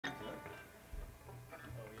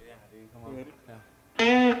Ready? Yeah.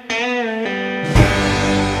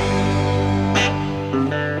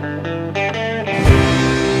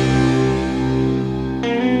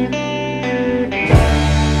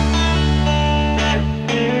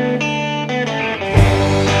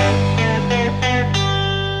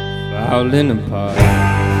 Falling apart,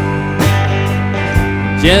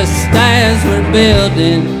 just as we're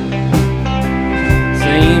building,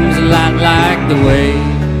 seems a lot like the way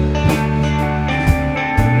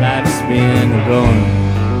life's been going,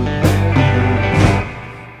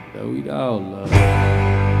 that we'd all love.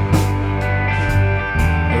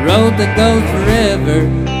 A road that goes forever.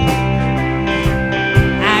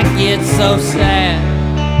 I get so sad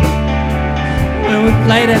when we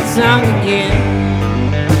play that song again.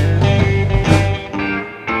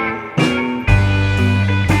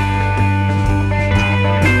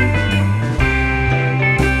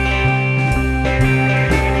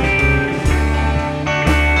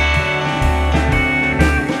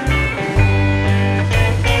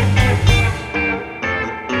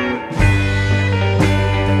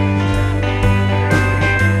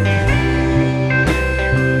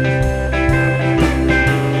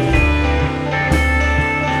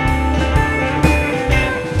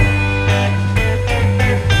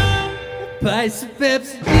 Price of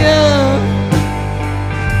Pepsi Joe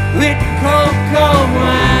with cold, cold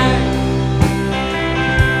wine,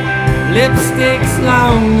 lipstick's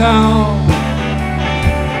long gone,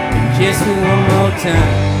 kiss me one more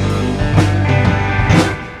time.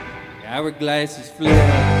 Hourglass is filled,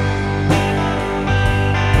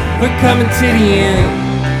 we're coming to the end.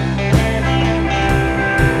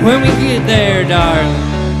 When we get there, darling,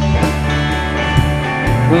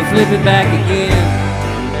 we'll flip it back again.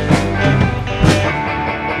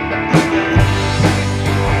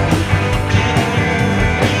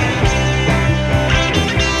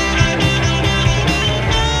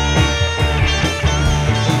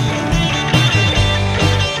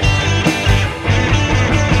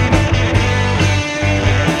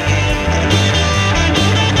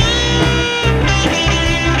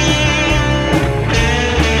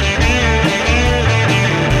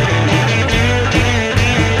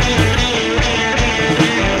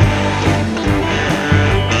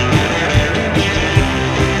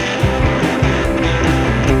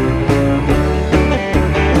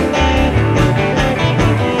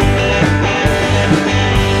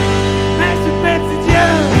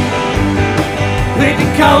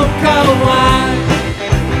 Cold, cold wine,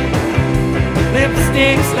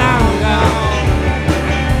 lipstick's long gone,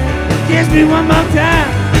 kiss me one more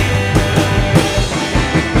time.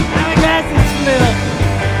 Hourglass is filled,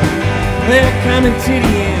 we're coming to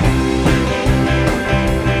the end.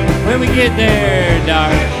 When we get there,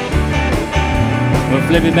 darling, we'll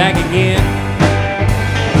flip it back again.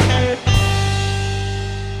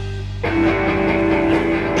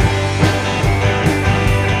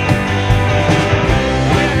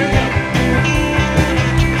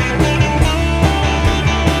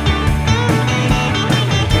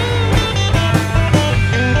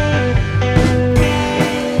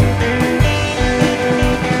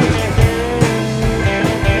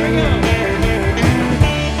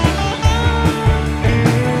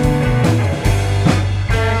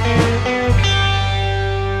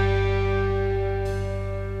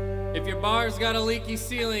 If your bar's got a leaky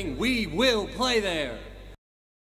ceiling, we will play there.